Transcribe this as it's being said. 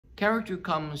Character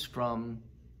comes from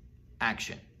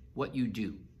action, what you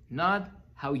do, not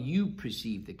how you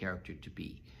perceive the character to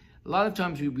be. A lot of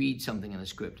times we read something in a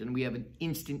script and we have an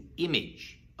instant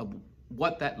image of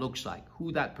what that looks like,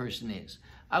 who that person is.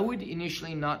 I would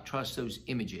initially not trust those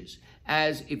images,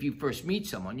 as if you first meet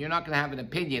someone, you're not going to have an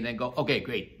opinion and go, okay,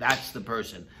 great, that's the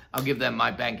person. I'll give them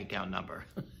my bank account number.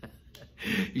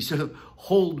 You sort of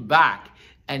hold back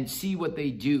and see what they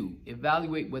do,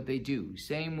 evaluate what they do.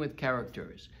 Same with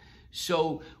characters.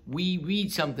 So we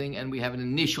read something and we have an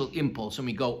initial impulse and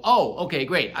we go, oh, okay,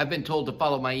 great. I've been told to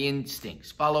follow my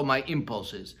instincts, follow my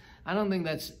impulses. I don't think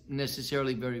that's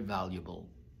necessarily very valuable.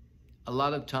 A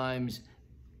lot of times,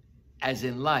 as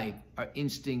in life, our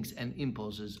instincts and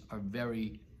impulses are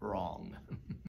very wrong.